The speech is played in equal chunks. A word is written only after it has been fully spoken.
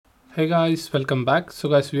Hey guys, welcome back. So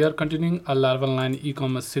guys, we are continuing our Laravel 9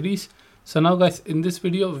 e-commerce series. So now guys, in this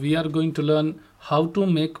video, we are going to learn how to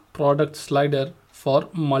make product slider for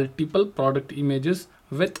multiple product images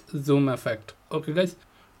with zoom effect. Okay guys,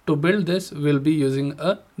 to build this, we'll be using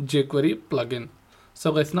a jQuery plugin.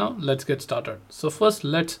 So guys, now let's get started. So first,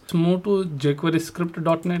 let's move to jQuery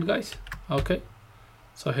script.net guys. Okay,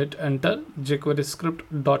 so hit enter jQuery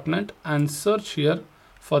script.net and search here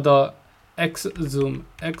for the X zoom,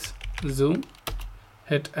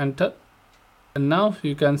 hit enter. And now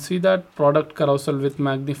you can see that product carousel with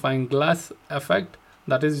magnifying glass effect,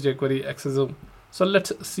 that is jQuery X zoom. So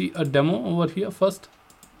let's see a demo over here first.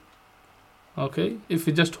 Okay, if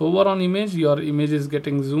you just hover on image, your image is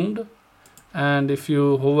getting zoomed, and if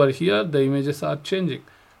you hover here, the images are changing.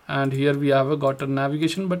 And here we have got a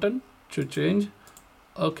navigation button to change.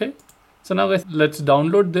 Okay, so now guys, let's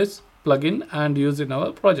download this plugin and use in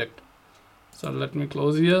our project. So let me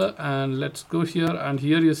close here and let's go here, and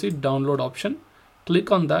here you see download option.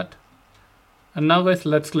 Click on that, and now guys,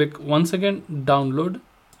 let's click once again download.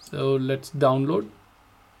 So let's download.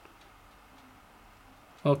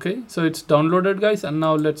 Okay, so it's downloaded guys, and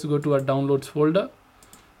now let's go to our downloads folder.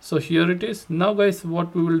 So here it is. Now guys,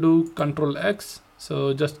 what we will do, Control X.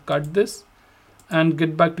 So just cut this and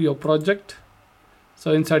get back to your project.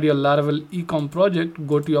 So inside your Laravel Ecom project,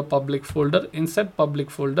 go to your public folder, inside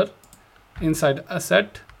public folder, inside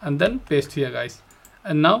asset, and then paste here guys.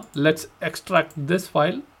 And now let's extract this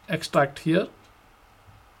file, extract here.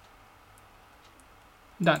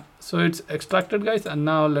 Done. So it's extracted guys, and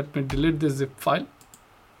now let me delete this zip file.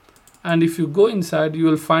 And if you go inside, you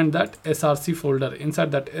will find that src folder.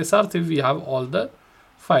 Inside that src, we have all the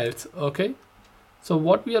files. Okay, so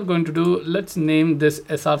what we are going to do, let's name this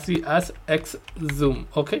src as X zoom.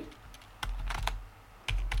 Okay,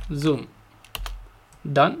 zoom.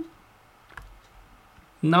 Done.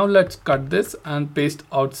 Now let's cut this and paste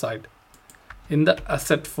outside in the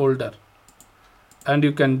asset folder, and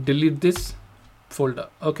you can delete this folder.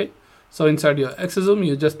 Okay, so inside your X zoom,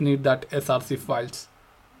 you just need that src files.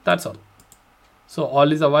 That's all. So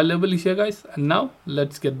all is available here guys. And now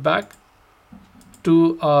let's get back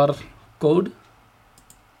to our code.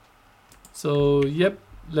 So yep,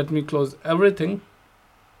 let me close everything.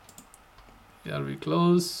 Here we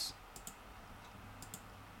close,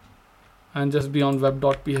 and just be on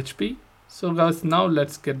web.php. So guys, now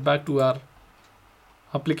let's get back to our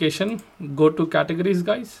application. Go to categories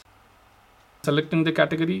guys, selecting the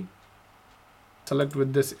category, select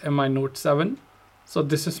with this mi note 7. So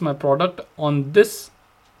this is my product. On this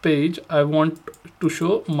page, I want to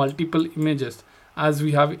show multiple images as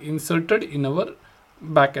we have inserted in our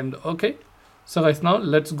backend. Okay, so guys, now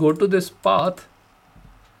let's go to this path.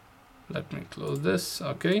 Let me close this.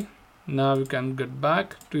 Okay, now you can get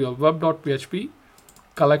back to your web.php,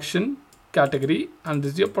 collection, category, and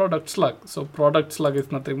this is your product slug. So product slug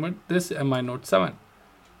is nothing but this mi note 7.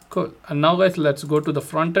 Cool. And now guys, let's go to the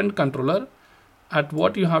front end controller. At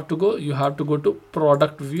what you have to go, you have to go to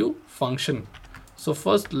product view function. So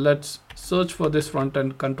first let's search for this front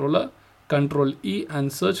end controller, Control E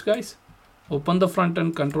and search guys. Open the front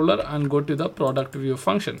end controller and go to the product view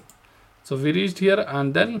function. So we reached here,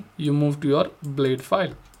 and then you move to your blade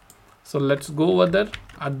file. So let's go over there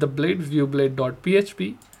at the blade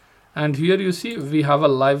viewblade.php, and here you see we have a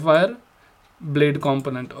livewire blade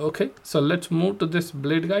component. Okay, so let's move to this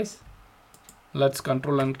blade guys. Let's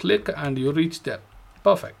control and click, and you reach there.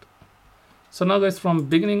 Perfect. So now guys, from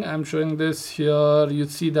beginning I'm showing this here. You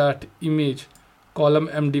see that image column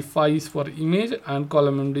MD5 is for image and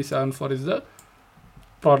column MD7 for is the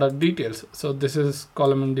product details. So this is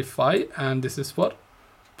column MD5 and this is for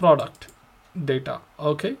product data.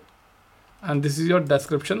 Okay, and this is your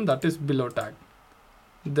description, that is below tag.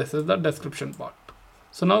 This is the description part.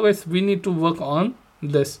 So now guys, we need to work on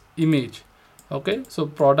this image. Okay, so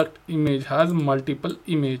product image has multiple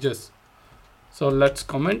images. So let's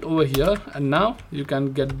comment over here, and now you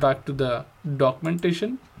can get back to the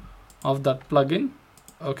documentation of that plugin.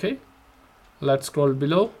 Okay, let's scroll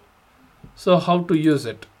below. So how to use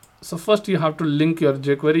it? So first you have to link your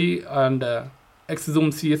jQuery and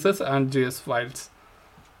Xzoom CSS and JS files.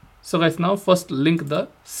 So guys, now first link the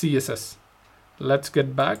CSS. Let's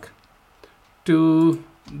get back to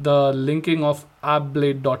the linking of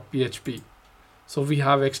appblade.php. So we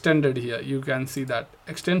have extended here. You can see that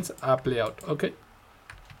extends app layout. Okay,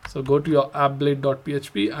 so go to your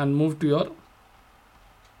appblade.php and move to your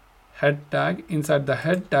head tag. Inside the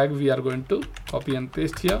head tag, we are going to copy and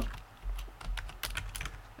paste here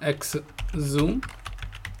X zoom.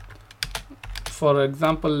 For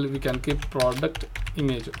example, we can keep product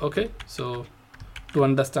image. Okay, so to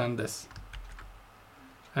understand this,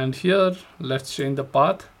 And here let's change the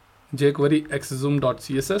path, jquery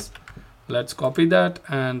xzoom.css. Let's copy that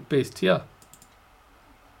and paste here.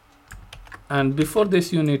 And before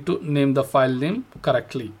this, you need to name the file name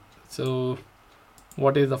correctly. So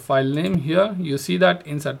what is the file name here? You see that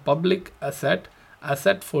inside public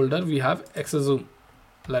asset folder, we have xzoom.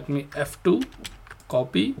 Let me F2,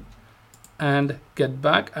 copy and get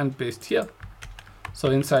back and paste here. So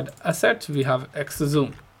inside assets, we have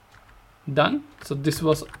xzoom. Done. So this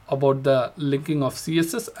was about the linking of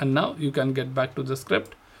CSS, and now you can get back to the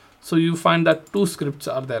script. So you find that two scripts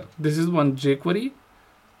are there. This is one jQuery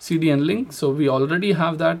CDN link. So we already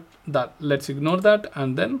have that let's ignore that,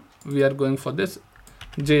 and then we are going for this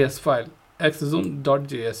JS file,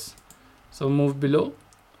 xzoom.js. So move below.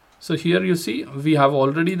 So here you see we have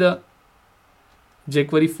already the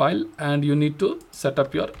jQuery file, and you need to set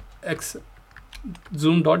up your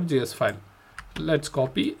xzoom.js file. Let's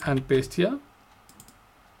copy and paste here.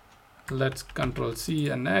 Let's Control C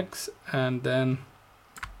and X and then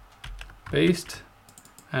paste.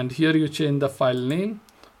 And here you change the file name.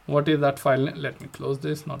 What is that file name? Let me close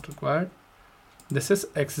this, not required. This is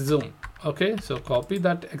xzoom. Okay, so copy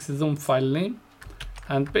that xzoom file name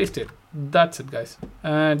and paste it. That's it, guys.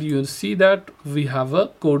 And you see that we have a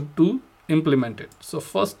code to implement it. So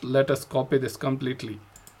first let us copy this completely.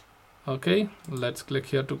 Okay, let's click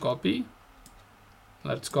here to copy.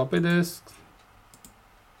 Let's copy this,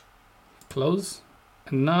 close,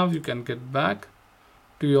 and now you can get back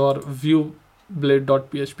to your view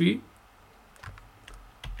blade.php.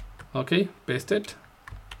 Okay, paste it.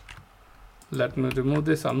 Let me remove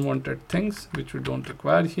this unwanted things which we don't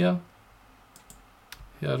require here.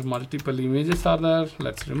 Here multiple images are there.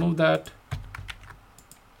 Let's remove that.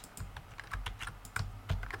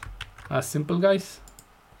 As simple, guys.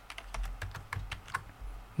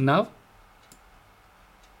 Now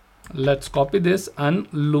let's copy this and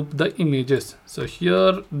loop the images. So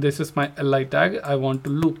here, this is my li tag. I want to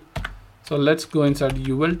loop. So let's go inside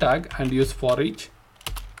ul tag and use for each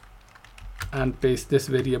and paste this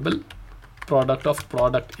variable product of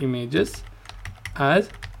product images as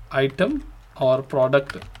item or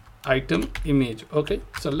product item image. Okay,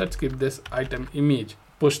 so let's keep this item image.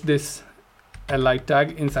 Push this li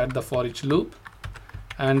tag inside the for each loop,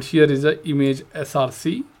 and here is the image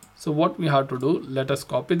src. So what we have to do, let us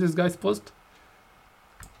copy this guy's post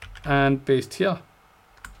and paste here.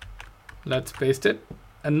 Let's paste it.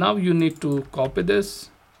 And now you need to copy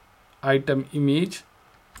this item image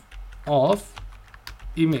of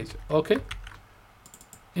image. Okay,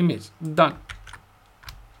 image, done.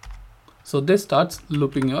 So this starts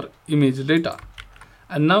looping your image data.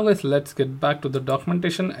 And now guys, let's get back to the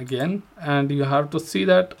documentation again, and you have to see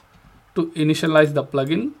that to initialize the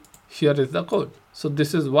plugin, here is the code. So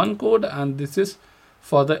this is one code, and this is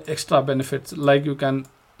for the extra benefits, like you can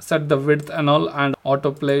set the width and all, and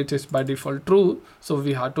autoplay it is by default true, so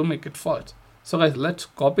we have to make it false. So guys, let's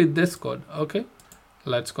copy this code. Okay,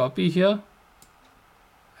 let's copy here,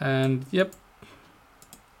 and yep,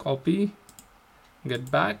 copy,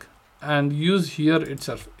 get back and use here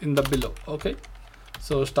itself in the below. Okay,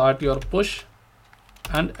 so start your push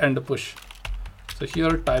and end push. So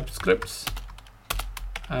here type scripts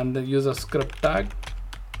and then use a script tag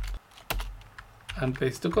and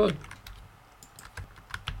paste the code.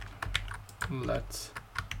 Let's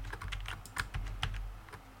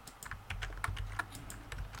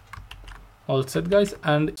all set, guys.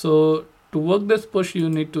 And so to work this push, you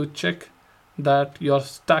need to check that your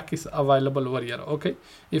stack is available over here. Okay,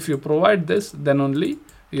 if you provide this, then only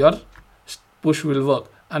your push will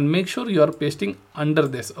work, and make sure you are pasting under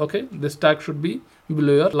this. Okay, this tag should be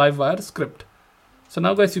below your livewire script. So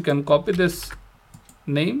now guys, you can copy this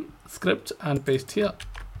name script and paste here,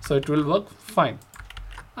 so it will work fine.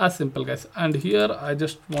 As simple, guys. And here I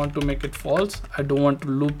just want to make it false. I don't want to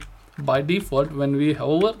loop by default. When we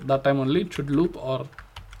hover, that time only it should loop or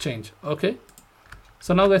change. Okay,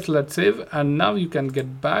 so now guys, let's save, and now you can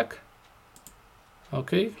get back.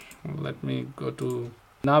 Okay, let me go to,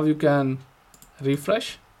 now you can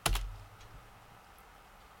refresh.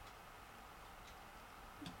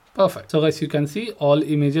 Perfect. So guys, you can see all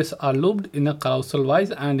images are looped in a carousel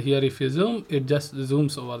wise, and here if you zoom, it just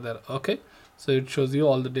zooms over there. Okay, so it shows you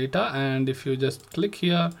all the data, and if you just click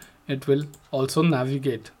here, it will also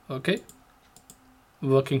navigate. Okay,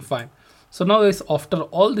 working fine. So now guys, after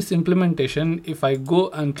all this implementation, if I go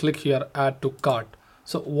and click here add to cart,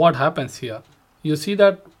 so what happens here? You see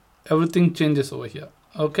that everything changes over here.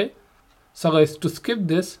 Okay, so guys, to skip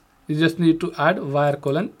this, you just need to add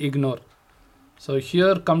wire::ignore. So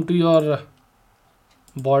here, come to your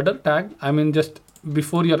border tag, I mean just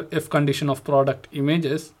before your if condition of product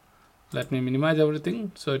images, Let me minimize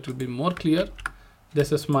everything so it will be more clear.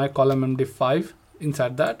 This is my column MD5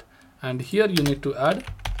 inside that, and here you need to add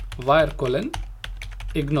wire colon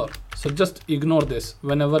ignore. So just ignore this.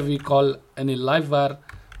 Whenever we call any livewire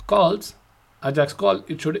calls, Ajax call,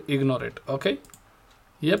 it should ignore it. Okay.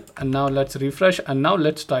 Yep. And now let's refresh, and now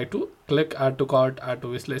let's try to click add to cart, add to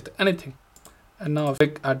wish list, anything. And now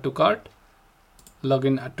click add to cart,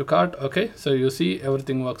 login add to cart. Okay. So you see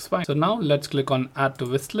everything works fine. So now let's click on add to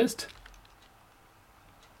wish list.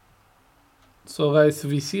 So guys,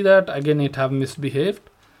 we see that again it have misbehaved,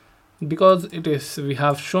 because we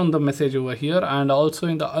have shown the message over here and also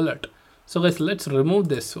in the alert. So guys, let's remove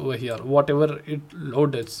this over here, whatever it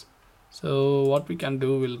loaded. So what we can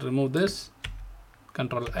do, we'll remove this,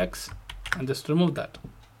 Control X, and just remove that.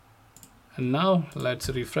 And now let's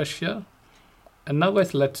refresh here. And now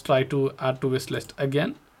guys, let's try to add to wish list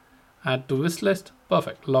again. Add to wish list,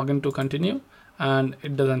 perfect. Login to continue, and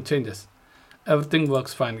it doesn't changes. Everything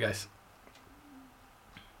works fine, guys.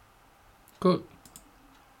 Cool.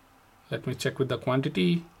 Let me check with the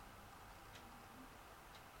quantity.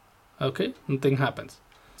 Okay, nothing happens.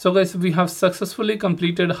 So guys, we have successfully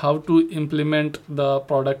completed how to implement the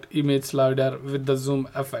product image slider with the zoom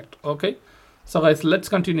effect. Okay, so guys, let's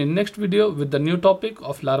continue in next video with the new topic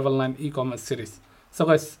of Laravel 9 e-commerce series. So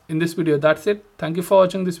guys, in this video, that's it. Thank you for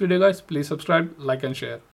watching this video, guys. Please subscribe, like, and share.